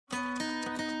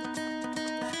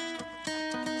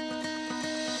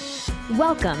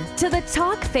Welcome to the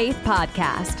Talk Faith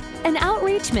Podcast, an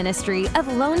outreach ministry of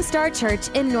Lone Star Church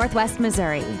in Northwest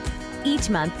Missouri. Each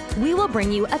month, we will bring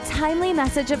you a timely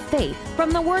message of faith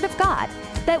from the Word of God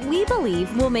that we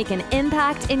believe will make an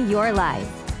impact in your life.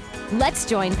 Let's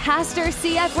join Pastor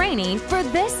C.F. Rainey for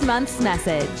this month's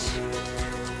message.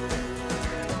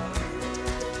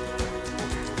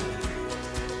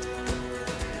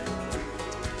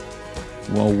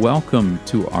 Well, welcome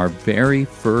to our very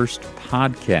first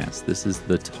podcast. This is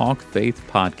the Talk Faith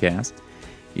Podcast.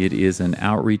 It is an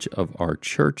outreach of our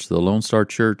church, the Lone Star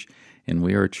Church, and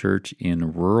we are a church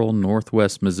in rural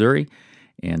Northwest Missouri,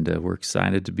 and we're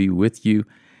excited to be with you.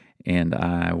 And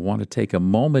I want to take a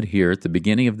moment here at the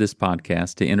beginning of this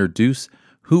podcast to introduce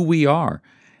who we are.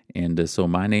 And so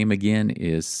my name again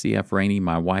is C.F. Rainey.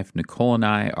 My wife Nicole and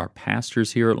I are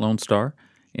pastors here at Lone Star,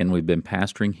 and we've been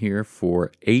pastoring here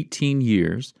for 18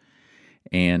 years.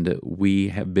 And we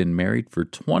have been married for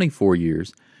 24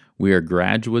 years. We are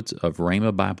graduates of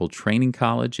Rhema Bible Training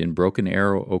College in Broken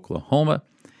Arrow, Oklahoma.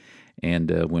 And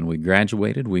when we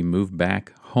graduated, we moved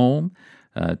back home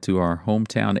to our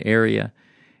hometown area.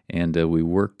 And we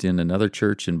worked in another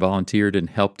church and volunteered and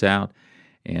helped out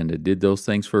and did those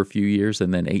things for a few years.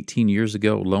 And then 18 years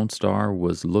ago, Lone Star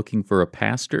was looking for a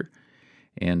pastor.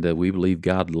 And we believe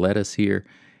God led us here.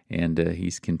 And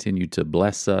He's continued to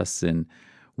bless us and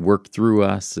work through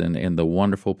us and the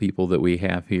wonderful people that we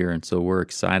have here. And so we're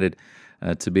excited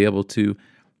to be able to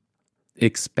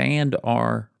expand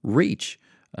our reach,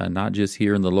 not just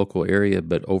here in the local area,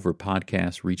 but over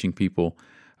podcasts, reaching people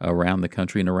around the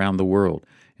country and around the world.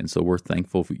 And so we're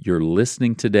thankful you're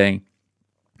listening today.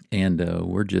 And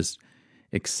we're just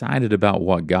excited about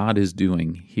what God is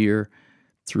doing here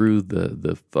through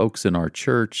the folks in our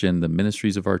church and the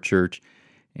ministries of our church.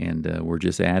 And we're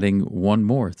just adding one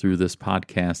more through this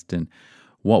podcast. And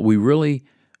what we really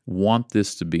want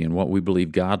this to be and what we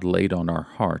believe God laid on our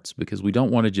hearts, because we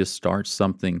don't want to just start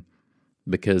something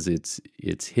because it's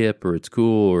hip or it's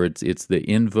cool or it's the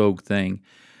in vogue thing.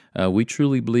 We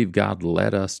truly believe God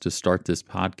led us to start this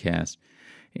podcast.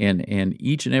 And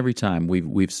each and every time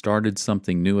we've started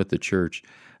something new at the church,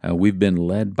 we've been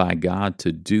led by God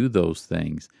to do those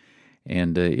things.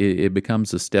 And it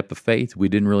becomes a step of faith. We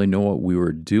didn't really know what we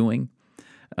were doing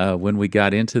when we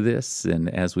got into this. And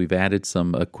as we've added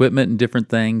some equipment and different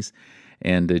things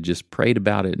and just prayed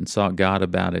about it and sought God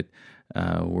about it,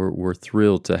 we're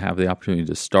thrilled to have the opportunity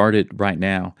to start it right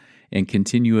now and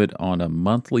continue it on a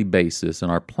monthly basis.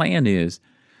 And our plan is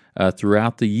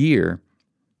throughout the year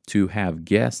to have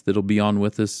guests that'll be on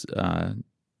with us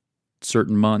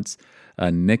certain months.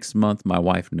 Next month, my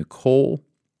wife Nicole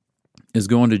is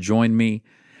going to join me,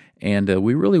 and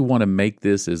we really want to make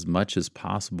this as much as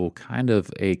possible kind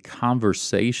of a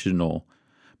conversational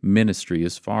ministry,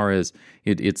 as far as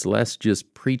it's less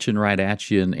just preaching right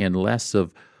at you and less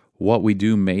of what we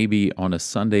do maybe on a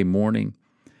Sunday morning,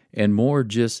 and more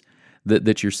just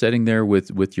that you're sitting there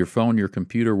with your phone, your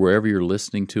computer, wherever you're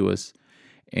listening to us,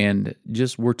 and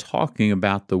just we're talking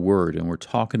about the Word, and we're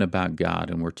talking about God,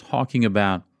 and we're talking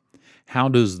about how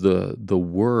does the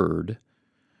Word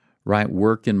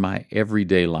work in my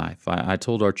everyday life. I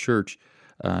told our church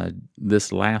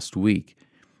this last week,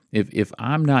 if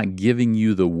I'm not giving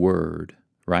you the Word,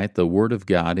 the Word of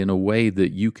God, in a way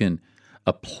that you can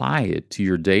apply it to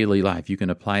your daily life, you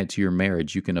can apply it to your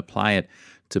marriage, you can apply it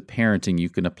to parenting, you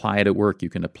can apply it at work, you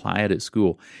can apply it at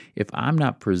school. If I'm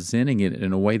not presenting it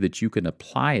in a way that you can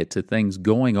apply it to things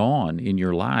going on in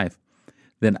your life,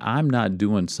 then I'm not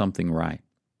doing something right?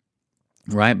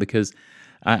 Because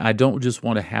I don't just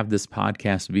want to have this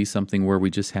podcast be something where we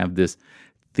just have this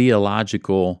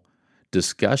theological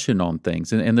discussion on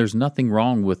things. And there's nothing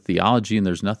wrong with theology, and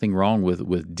there's nothing wrong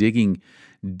with digging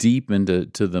deep into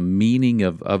the meaning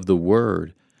of the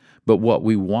Word. But what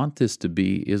we want this to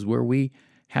be is where we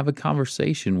have a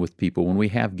conversation with people. When we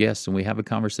have guests and we have a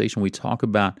conversation, we talk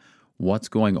about what's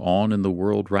going on in the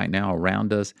world right now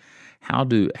around us. How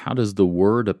does the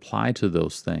Word apply to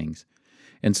those things?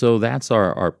 And so that's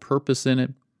our purpose in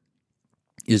it,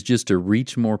 is just to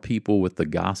reach more people with the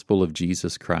gospel of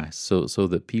Jesus Christ, so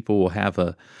that people will have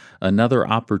another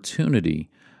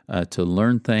opportunity to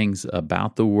learn things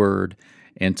about the Word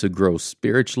and to grow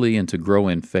spiritually and to grow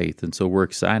in faith. And so we're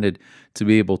excited to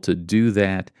be able to do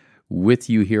that with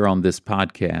you here on this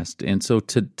podcast. And so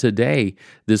today,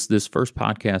 this first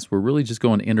podcast, we're really just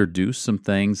going to introduce some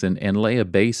things and lay a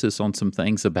basis on some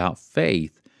things about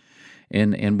faith.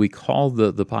 And we call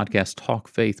the podcast Talk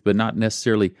Faith, but not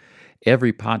necessarily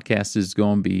every podcast is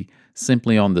going to be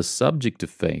simply on the subject of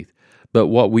faith. But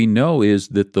what we know is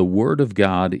that the Word of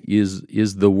God is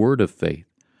the Word of faith,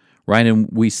 right? And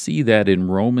we see that in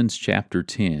Romans chapter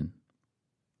 10.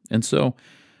 And so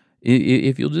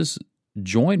if you'll just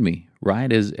join me,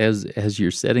 right, as you're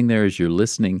sitting there, as you're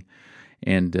listening,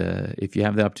 and if you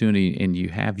have the opportunity and you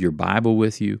have your Bible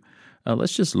with you,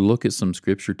 let's just look at some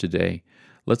scripture today.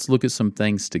 Let's look at some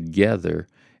things together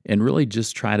and really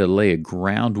just try to lay a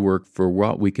groundwork for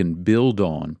what we can build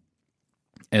on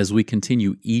as we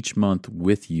continue each month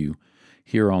with you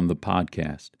here on the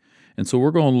podcast. And so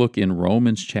we're going to look in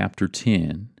Romans chapter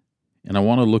 10, and I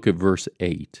want to look at verse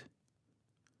 8.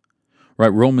 Right,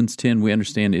 Romans 10, we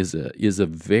understand, is a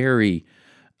very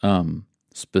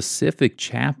specific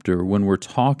chapter when we're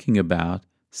talking about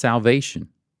salvation.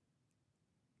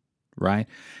 Right?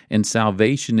 And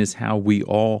salvation is how we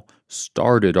all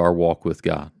started our walk with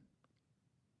God.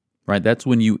 Right? That's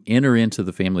when you enter into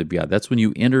the family of God. That's when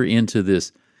you enter into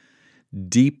this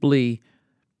deeply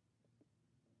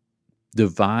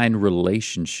divine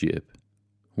relationship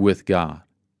with God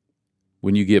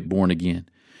when you get born again.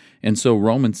 And so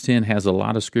Romans 10 has a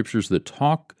lot of scriptures that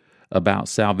talk about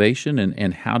salvation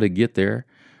and how to get there,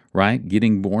 right?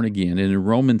 Getting born again. And in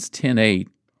Romans 10:8,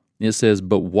 it says,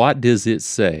 "But what does it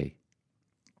say?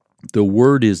 The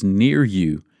word is near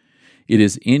you. It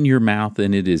is in your mouth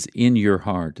and it is in your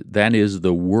heart. That is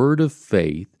the word of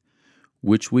faith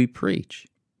which we preach."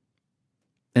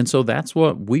 And so that's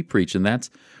what we preach, and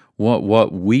that's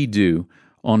what we do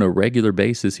on a regular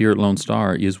basis here at Lone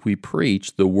Star is we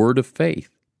preach the word of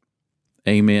faith.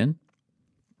 Amen.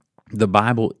 The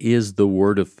Bible is the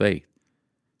word of faith.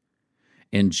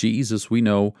 And Jesus, we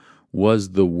know,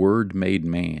 was the Word made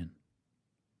man.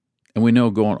 And we know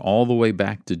going all the way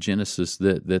back to Genesis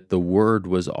that the Word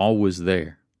was always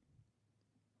there.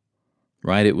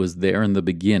 Right? It was there in the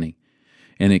beginning.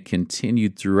 And it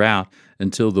continued throughout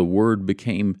until the Word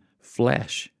became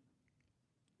flesh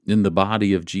in the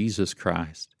body of Jesus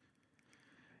Christ.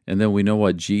 And then we know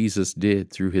what Jesus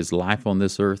did through His life on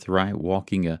this earth, right?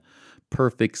 Walking a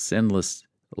perfect, sinless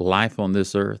life on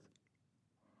this earth.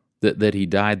 That He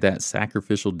died that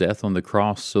sacrificial death on the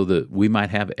cross so that we might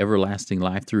have everlasting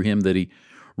life through Him, that He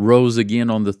rose again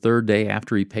on the third day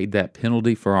after He paid that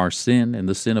penalty for our sin and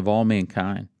the sin of all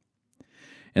mankind.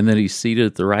 And then He's seated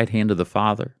at the right hand of the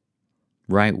Father,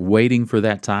 right, waiting for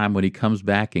that time when He comes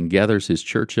back and gathers His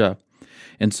church up.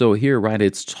 And so here, right,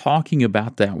 it's talking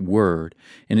about that word,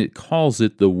 and it calls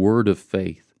it the word of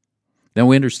faith. Now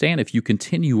we understand if you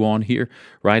continue on here,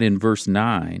 right, in verse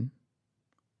 9,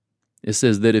 it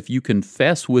says that if you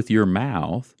confess with your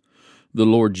mouth the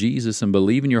Lord Jesus and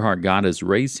believe in your heart God has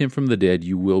raised Him from the dead,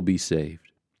 you will be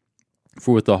saved.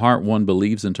 For with the heart one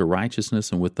believes unto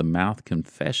righteousness, and with the mouth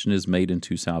confession is made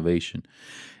unto salvation.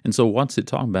 And so what's it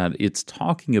talking about? It's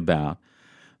talking about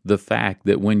the fact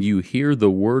that when you hear the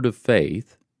word of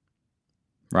faith,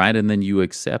 right, and then you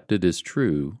accept it as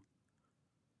true,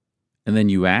 and then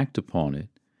you act upon it,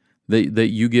 that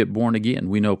you get born again.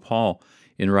 We know Paul,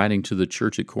 in writing to the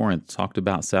church at Corinth, talked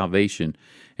about salvation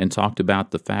and talked about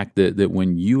the fact that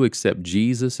when you accept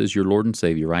Jesus as your Lord and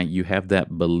Savior, right, you have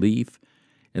that belief,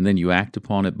 and then you act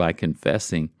upon it by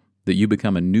confessing that you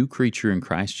become a new creature in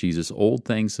Christ Jesus. Old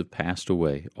things have passed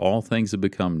away. All things have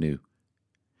become new.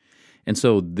 And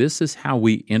so this is how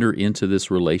we enter into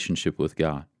this relationship with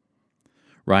God,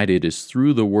 right? It is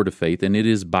through the word of faith, and it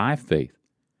is by faith.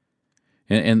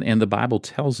 And the Bible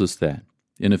tells us that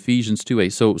in Ephesians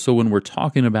 2:8. So when we're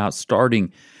talking about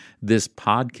starting this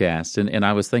podcast, and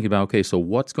I was thinking about, okay, so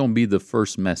what's going to be the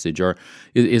first message? Or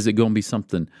is it going to be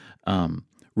something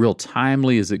real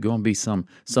timely? Is it going to be some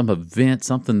event,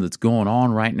 something that's going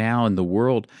on right now in the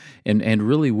world? And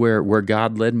really where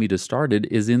God led me to start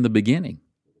it is in the beginning.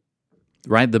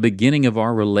 Right? The beginning of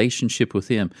our relationship with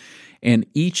Him. And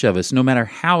each of us, no matter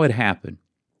how it happened,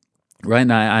 right?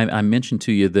 And I mentioned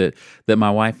to you that my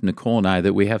wife, Nicole, and I,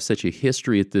 that we have such a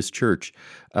history at this church.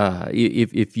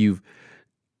 If you've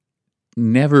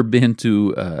never been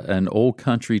to an old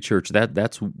country church,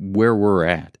 that's where we're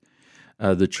at.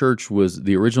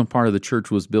 The original part of the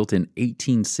church was built in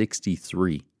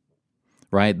 1863,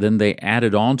 right? Then they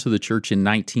added on to the church in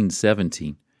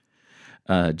 1917.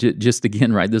 Just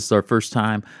again, right, this is our first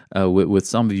time with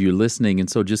some of you listening, and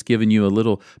so just giving you a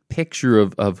little picture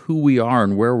of who we are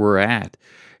and where we're at.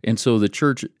 And so the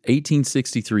church,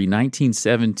 1863,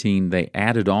 1917, they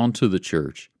added on to the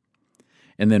church.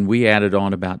 And then we added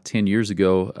on about 10 years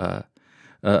ago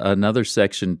another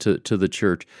section to the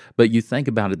church. But you think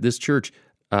about it, this church,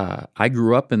 I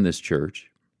grew up in this church,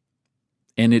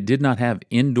 and it did not have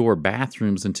indoor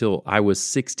bathrooms until I was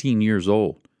 16 years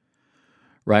old.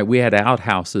 Right, we had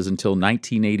outhouses until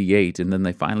 1988, and then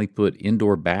they finally put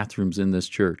indoor bathrooms in this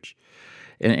church.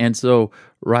 And so,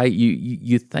 right,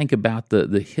 you think about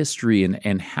the history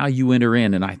and how you enter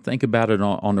in, and I think about it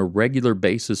on a regular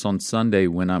basis on Sunday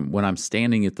when I'm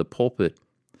standing at the pulpit,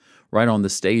 right on the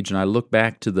stage, and I look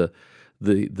back to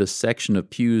the section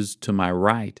of pews to my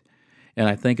right, and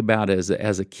I think about it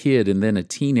as a kid and then a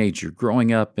teenager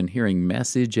growing up and hearing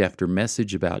message after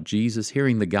message about Jesus,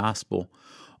 hearing the gospel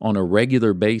on a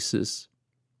regular basis,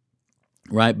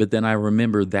 right? But then I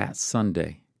remember that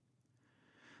Sunday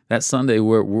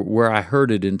where I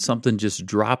heard it and something just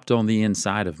dropped on the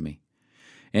inside of me.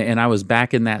 And I was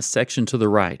back in that section to the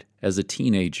right as a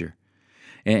teenager.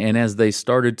 And as they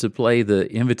started to play the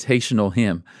invitational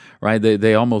hymn, right,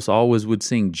 they almost always would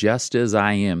sing "Just As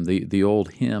I Am," the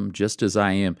old hymn, "Just As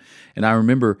I Am." And I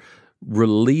remember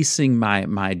releasing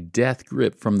my death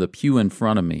grip from the pew in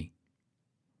front of me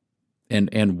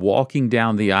and walking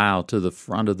down the aisle to the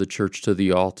front of the church to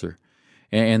the altar.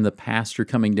 And the pastor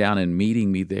coming down and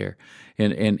meeting me there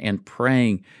and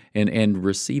praying and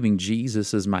receiving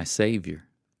Jesus as my Savior.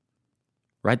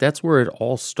 Right? That's where it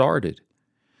all started.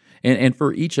 And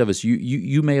for each of us,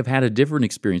 you may have had a different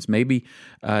experience. Maybe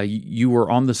you were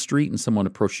on the street and someone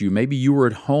approached you. Maybe you were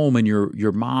at home and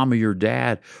your mom or your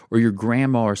dad or your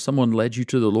grandma or someone led you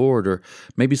to the Lord. Or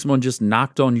maybe someone just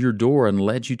knocked on your door and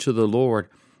led you to the Lord.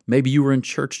 Maybe you were in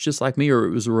church just like me, or it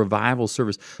was a revival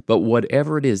service. But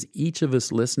whatever it is, each of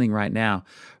us listening right now,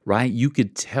 right, you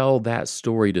could tell that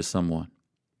story to someone.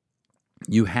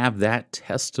 You have that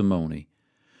testimony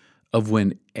of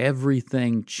when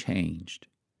everything changed,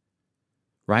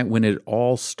 right? When it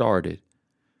all started,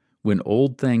 when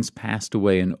old things passed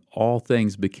away and all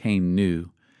things became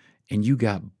new, and you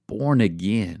got born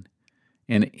again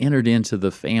and entered into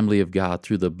the family of God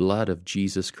through the blood of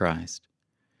Jesus Christ.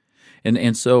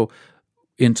 And so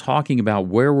in talking about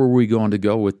where were we going to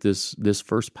go with this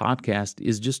first podcast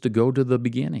is just to go to the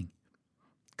beginning,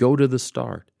 go to the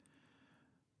start,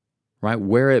 right?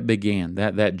 Where it began,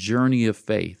 that journey of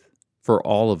faith for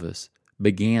all of us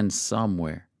began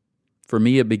somewhere. For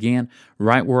me, it began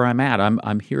right where I'm at.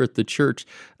 I'm here at the church.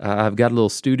 I've got a little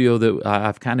studio that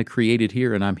I've kind of created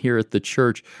here, and I'm here at the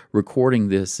church recording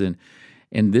this. And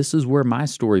this is where my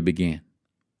story began,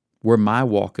 where my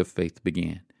walk of faith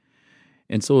began.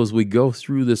 And so as we go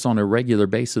through this on a regular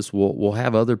basis, we'll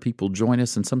have other people join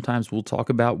us, and sometimes we'll talk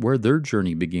about where their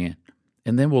journey began.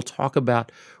 And then we'll talk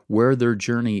about where their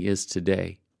journey is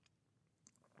today.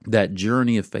 That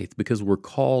journey of faith, because we're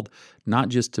called not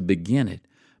just to begin it,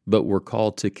 but we're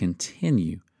called to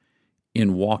continue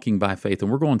in walking by faith. And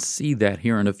we're going to see that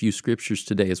here in a few scriptures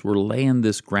today as we're laying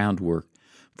this groundwork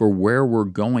for where we're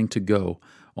going to go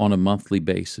on a monthly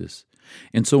basis.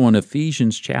 And so in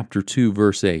Ephesians chapter 2,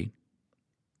 verse 8,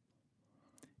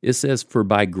 it says, "For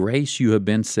by grace you have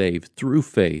been saved through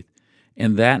faith,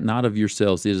 and that not of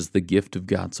yourselves, it is the gift of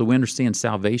God." So we understand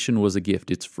salvation was a gift.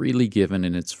 It's freely given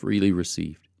and it's freely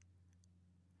received.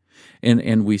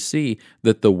 And we see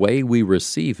that the way we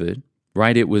receive it,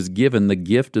 right, it was given, the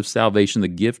gift of salvation, the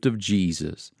gift of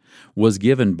Jesus, was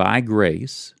given by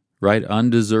grace, right,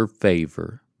 undeserved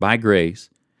favor, by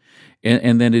grace,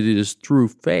 and then it is through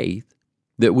faith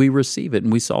that we receive it.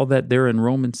 And we saw that there in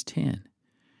Romans 10.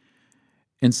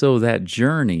 And so that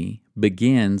journey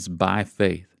begins by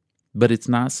faith, but it's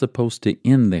not supposed to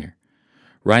end there,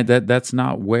 right? That's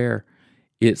not where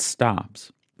it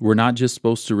stops. We're not just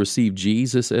supposed to receive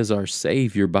Jesus as our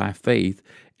Savior by faith,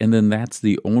 and then that's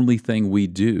the only thing we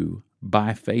do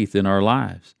by faith in our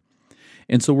lives.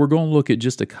 And so we're going to look at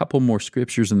just a couple more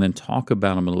scriptures and then talk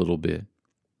about them a little bit.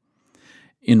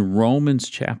 In Romans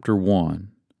chapter 1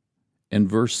 and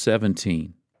verse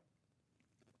 17,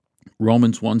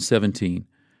 Romans 1:17,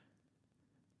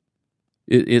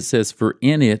 it says, "For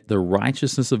in it the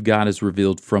righteousness of God is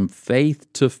revealed from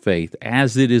faith to faith,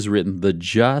 as it is written, the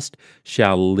just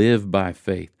shall live by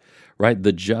faith." Right?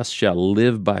 The just shall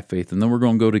live by faith. And then we're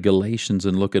going to go to Galatians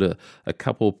and look at a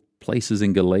couple places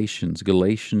in Galatians.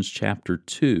 Galatians chapter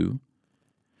 2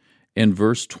 and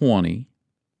verse 20.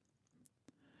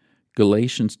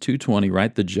 Galatians 2:20,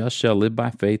 right? The just shall live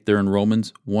by faith. There in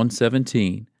Romans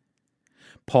 1:17.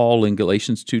 Paul in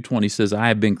Galatians 2:20 says, "I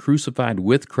have been crucified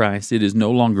with Christ. It is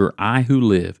no longer I who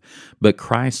live, but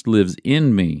Christ lives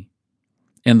in me.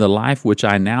 And the life which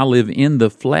I now live in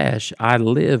the flesh, I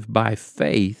live by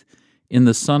faith in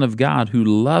the Son of God who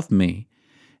loved me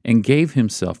and gave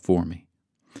himself for me."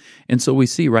 And so we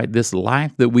see, right, this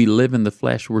life that we live in the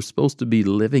flesh, we're supposed to be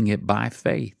living it by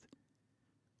faith.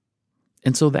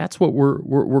 And so that's what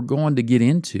we're going to get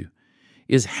into,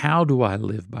 is how do I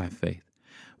live by faith?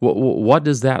 What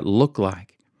does that look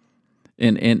like?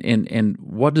 And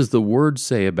what does the Word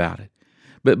say about it?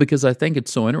 But because I think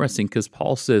it's so interesting, because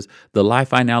Paul says, the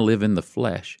life I now live in the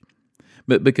flesh.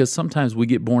 But because sometimes we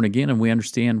get born again and we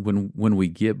understand when we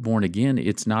get born again,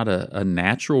 it's not a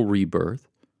natural rebirth,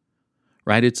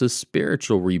 right? It's a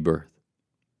spiritual rebirth.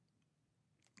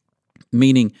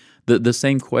 Meaning the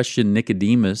same question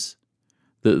Nicodemus,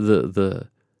 the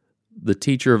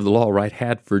teacher of the law, right,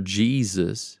 had for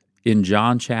Jesus in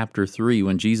John chapter 3,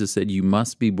 when Jesus said, you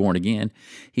must be born again.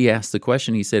 He asked the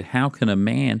question, he said, how can a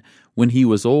man, when he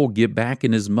was old, get back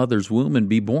in his mother's womb and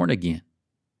be born again?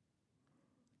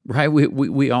 Right?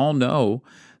 We all know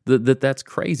that's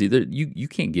crazy. That you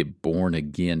can't get born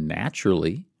again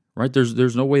naturally, right?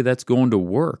 There's no way that's going to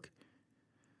work.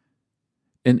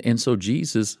 And so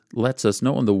Jesus lets us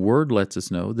know, and the Word lets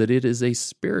us know, that it is a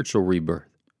spiritual rebirth.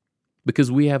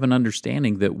 Because we have an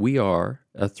understanding that we are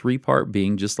a three-part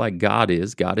being, just like God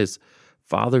is. God is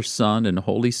Father, Son, and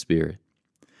Holy Spirit.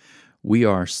 We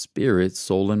are spirit,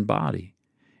 soul, and body.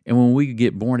 And when we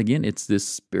get born again, it's this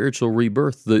spiritual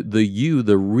rebirth.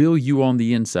 The real you on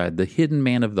the inside, the hidden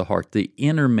man of the heart, the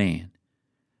inner man,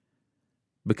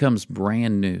 becomes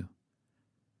brand new.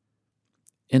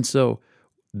 And so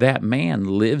that man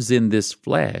lives in this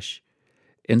flesh.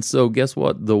 And so guess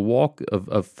what? The walk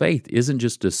of faith isn't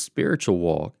just a spiritual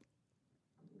walk.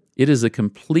 It is a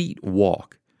complete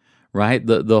walk, right?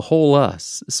 The whole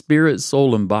us, spirit,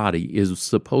 soul, and body, is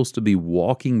supposed to be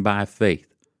walking by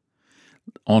faith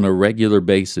on a regular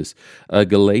basis.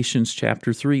 Galatians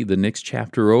chapter 3, the next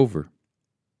chapter over,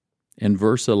 in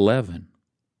verse 11,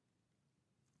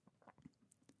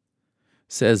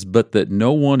 says, but that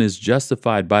no one is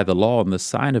justified by the law in the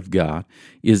sight of God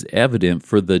is evident,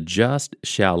 for the just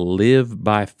shall live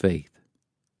by faith.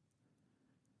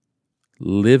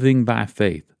 Living by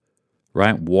faith,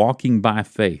 right? Walking by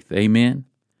faith. Amen?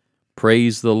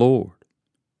 Praise the Lord.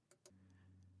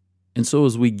 And so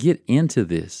as we get into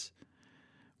this,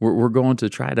 we're going to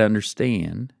try to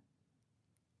understand,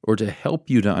 or to help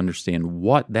you to understand,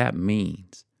 what that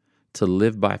means to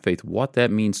live by faith, what that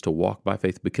means to walk by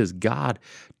faith, because God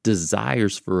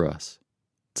desires for us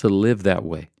to live that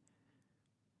way.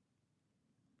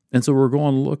 And so we're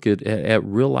going to look at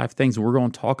real life things, and we're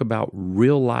going to talk about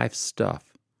real life stuff.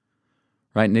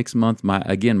 Right, next month,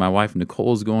 my wife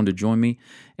Nicole is going to join me,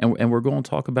 and we're going to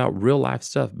talk about real life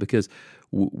stuff, because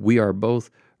we are both,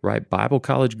 right, Bible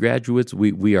college graduates.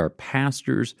 We are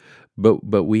pastors,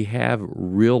 but we have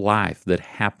real life that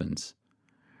happens.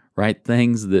 Right?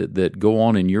 Things that go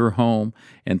on in your home,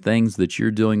 and things that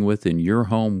you're dealing with in your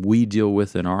home, we deal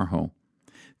with in our home.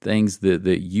 Things that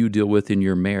you deal with in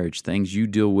your marriage, things you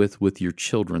deal with your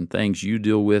children, things you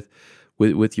deal with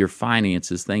your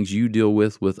finances, things you deal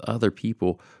with other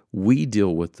people, we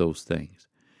deal with those things.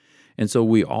 And so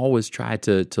we always try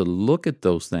to look at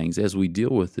those things as we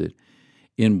deal with it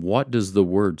in what does the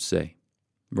Word say,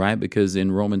 right? Because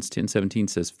in Romans 10:17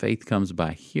 says, faith comes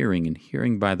by hearing, and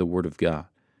hearing by the Word of God.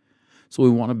 So we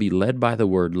want to be led by the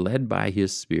Word, led by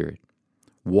His Spirit,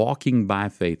 walking by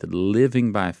faith,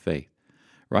 living by faith,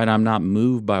 right? I'm not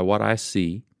moved by what I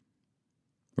see,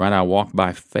 right? I walk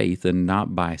by faith and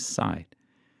not by sight.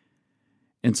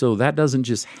 And so that doesn't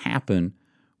just happen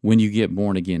when you get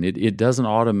born again. It doesn't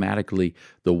automatically,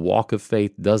 the walk of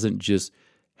faith doesn't just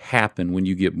happen when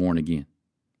you get born again.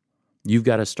 You've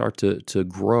got to start to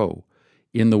grow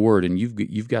in the Word, and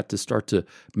you've got to start to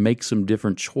make some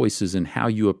different choices in how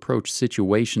you approach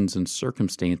situations and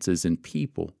circumstances and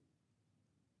people.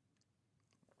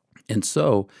 And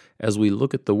so, as we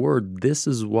look at the Word, this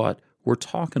is what we're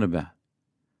talking about.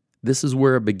 This is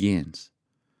where it begins,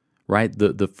 right?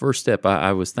 The first step,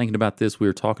 I was thinking about this, we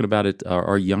were talking about it,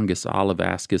 our youngest, Olive,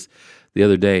 asked us the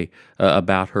other day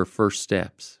about her first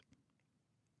steps,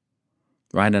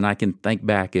 right? And I can think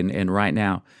back, and right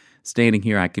now, standing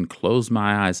here, I can close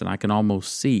my eyes and I can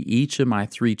almost see each of my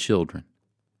 3 children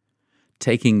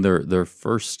taking their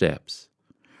first steps,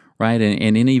 right?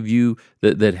 And any of you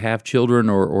that have children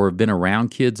or have been around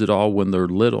kids at all when they're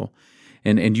little,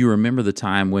 and you remember the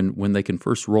time when they can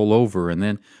first roll over, and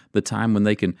then the time when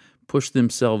they can push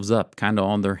themselves up kind of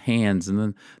on their hands, and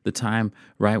then the time,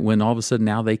 right, when all of a sudden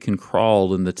now they can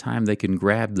crawl, and the time they can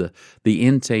grab the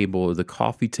end table or the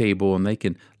coffee table, and they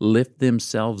can lift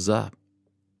themselves up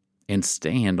and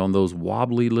stand on those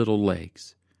wobbly little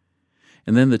legs.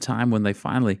 And then the time when they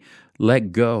finally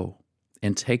let go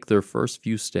and take their first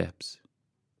few steps.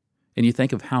 And you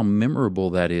think of how memorable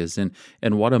that is, and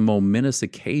what a momentous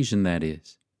occasion that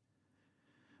is.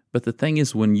 But the thing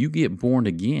is, when you get born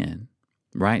again,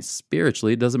 right,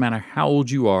 spiritually, it doesn't matter how old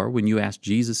you are, when you ask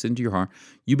Jesus into your heart,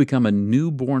 you become a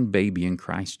newborn baby in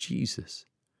Christ Jesus.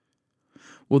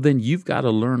 Well, then you've got to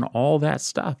learn all that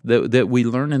stuff that we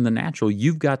learn in the natural.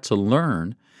 You've got to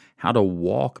learn how to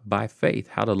walk by faith,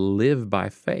 how to live by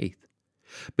faith.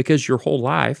 Because your whole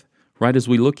life, right, as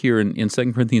we look here in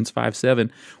 2 Corinthians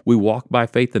 5:7, we walk by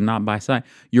faith and not by sight.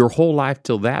 Your whole life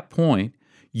till that point,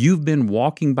 you've been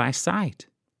walking by sight.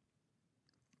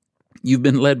 You've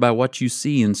been led by what you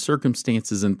see in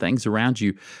circumstances and things around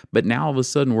you, but now all of a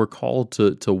sudden we're called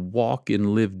to walk and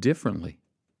live differently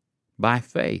by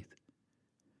faith.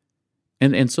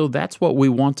 And so that's what we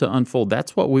want to unfold.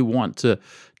 That's what we want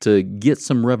to get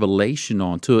some revelation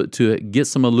on, to get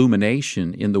some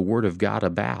illumination in the Word of God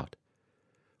about.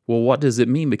 Well, what does it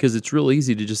mean? Because it's real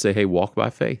easy to just say, hey, walk by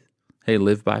faith. Hey,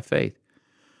 live by faith.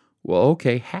 Well,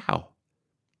 okay, how?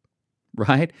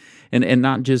 Right? And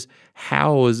not just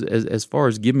how as far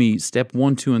as give me step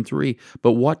 1, 2, and 3,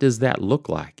 but what does that look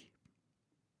like?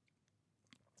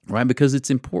 Right? Because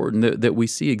it's important that we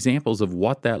see examples of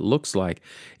what that looks like.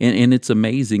 And it's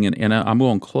amazing. And I'm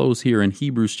going to close here in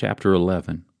Hebrews chapter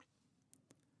 11.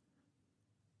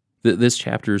 This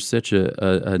chapter is such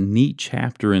a neat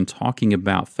chapter in talking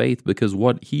about faith, because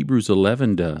what Hebrews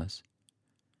 11 does,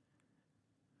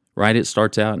 right? It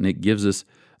starts out and it gives us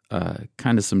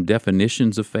kind of some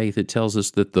definitions of faith. It tells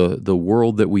us that the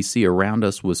world that we see around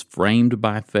us was framed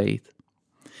by faith.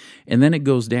 And then it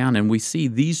goes down and we see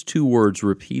these two words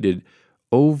repeated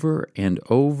over and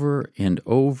over and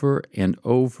over and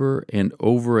over and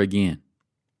over again.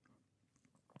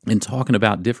 And talking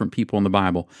about different people in the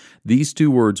Bible, these two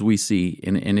words we see,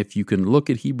 and if you can look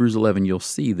at Hebrews 11, you'll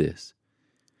see this.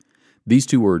 These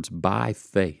two words, by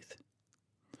faith,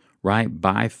 right?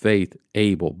 By faith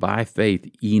Abel, by faith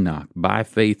Enoch, by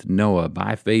faith Noah,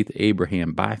 by faith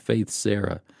Abraham, by faith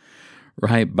Sarah,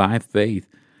 right? By faith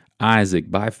Isaac,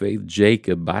 by faith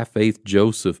Jacob, by faith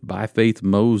Joseph, by faith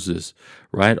Moses,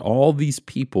 right? All these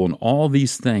people and all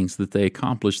these things that they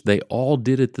accomplished, they all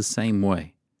did it the same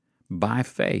way, by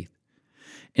faith.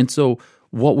 And so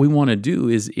what we want to do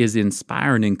is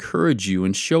inspire and encourage you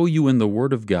and show you in the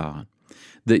Word of God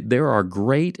that there are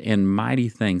great and mighty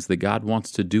things that God wants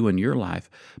to do in your life,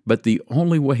 but the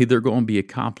only way they're going to be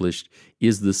accomplished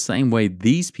is the same way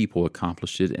these people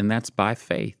accomplished it, and that's by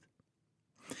faith.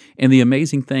 And the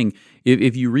amazing thing,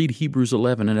 if you read Hebrews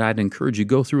 11, and I'd encourage you,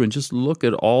 go through and just look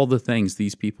at all the things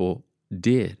these people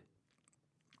did.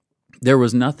 There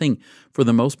was nothing, for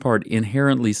the most part,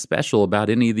 inherently special about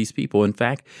any of these people. In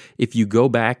fact, if you go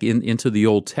back into the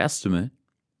Old Testament,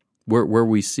 where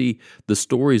we see the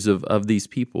stories of these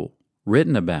people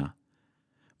written about,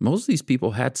 most of these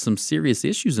people had some serious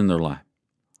issues in their life.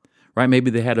 Right?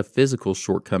 Maybe they had a physical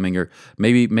shortcoming, or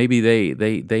maybe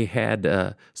they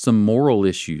had some moral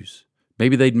issues.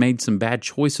 Maybe they'd made some bad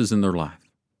choices in their life.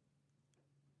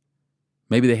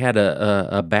 Maybe they had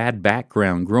a bad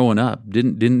background growing up,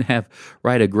 didn't have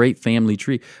a great family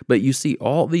tree. But you see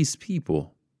all these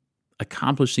people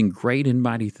accomplishing great and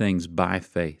mighty things by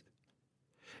faith.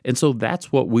 And so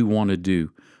that's what we want to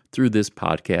do through this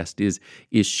podcast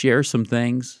is share some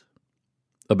things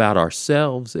about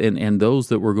ourselves and those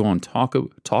that we're going to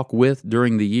talk with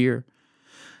during the year.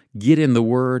 Get in the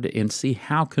Word and see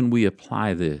how can we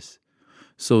apply this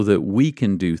so that we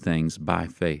can do things by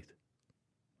faith.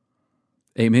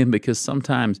 Amen. Because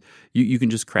sometimes you can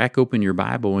just crack open your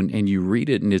Bible and you read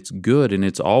it and it's good and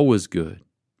it's always good.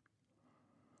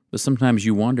 But sometimes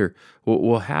you wonder,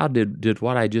 well, how did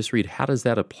what I just read, how does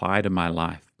that apply to my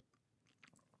life?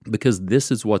 Because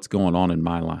this is what's going on in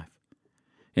my life.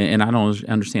 And I don't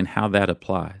understand how that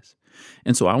applies.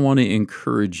 And so I want to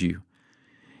encourage you,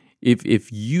 if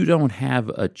you don't have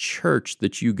a church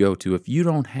that you go to, if you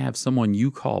don't have someone you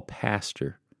call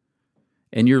pastor,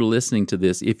 and you're listening to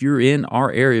this, if you're in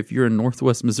our area, if you're in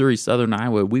Northwest Missouri, Southern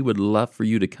Iowa, we would love for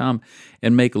you to come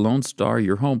and make Lone Star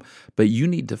your home. But you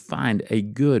need to find a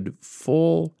good,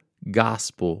 full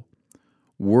gospel,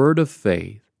 word of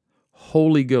faith,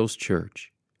 Holy Ghost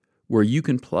church, where you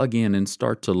can plug in and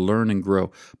start to learn and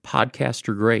grow. Podcasts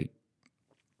are great,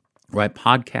 right?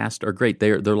 Podcasts are great.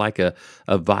 They're like a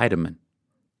vitamin.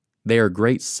 They are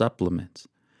great supplements.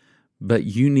 But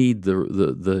you need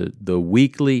the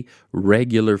weekly,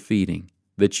 regular feeding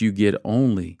that you get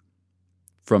only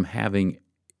from having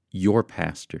your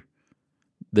pastor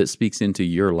that speaks into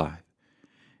your life.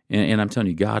 And I'm telling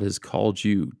you, God has called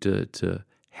you to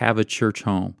have a church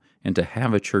home, and to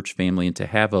have a church family, and to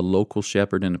have a local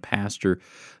shepherd and a pastor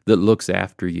that looks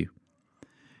after you.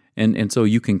 And so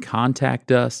you can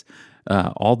contact us.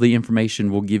 All the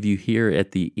information we'll give you here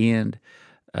at the end.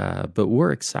 But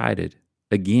we're excited,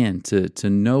 again, to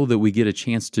know that we get a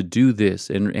chance to do this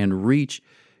and reach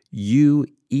you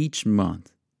each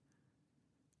month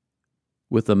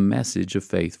with a message of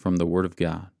faith from the Word of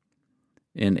God,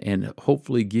 and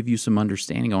hopefully give you some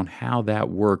understanding on how that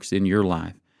works in your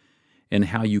life and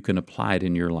how you can apply it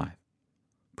in your life.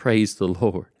 Praise the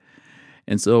Lord.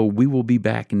 And so we will be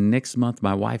back next month.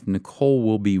 My wife, Nicole,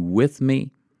 will be with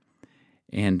me,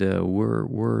 and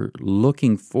we're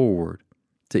looking forward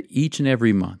to each and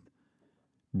every month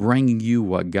bringing you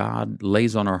what God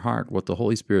lays on our heart, what the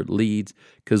Holy Spirit leads,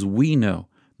 because we know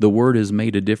the Word has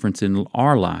made a difference in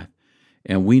our life,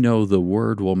 and we know the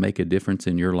Word will make a difference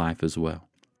in your life as well.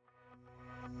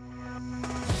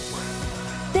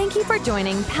 Thank you for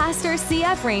joining Pastor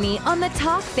C.F. Rainey on the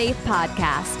Talk Faith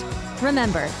Podcast.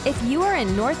 Remember, if you are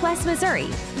in Northwest Missouri,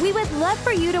 we would love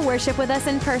for you to worship with us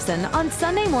in person on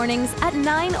Sunday mornings at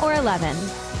 9 or 11.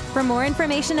 For more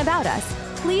information about us,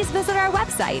 please visit our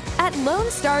website at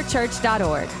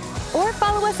lonestarchurch.org or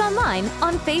follow us online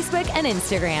on Facebook and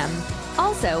Instagram.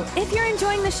 Also, if you're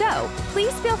enjoying the show,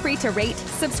 please feel free to rate,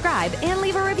 subscribe, and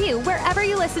leave a review wherever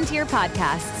you listen to your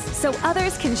podcasts so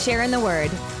others can share in the Word.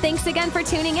 Thanks again for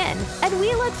tuning in, and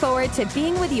we look forward to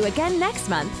being with you again next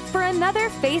month for another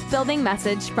faith-building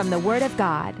message from the Word of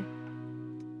God.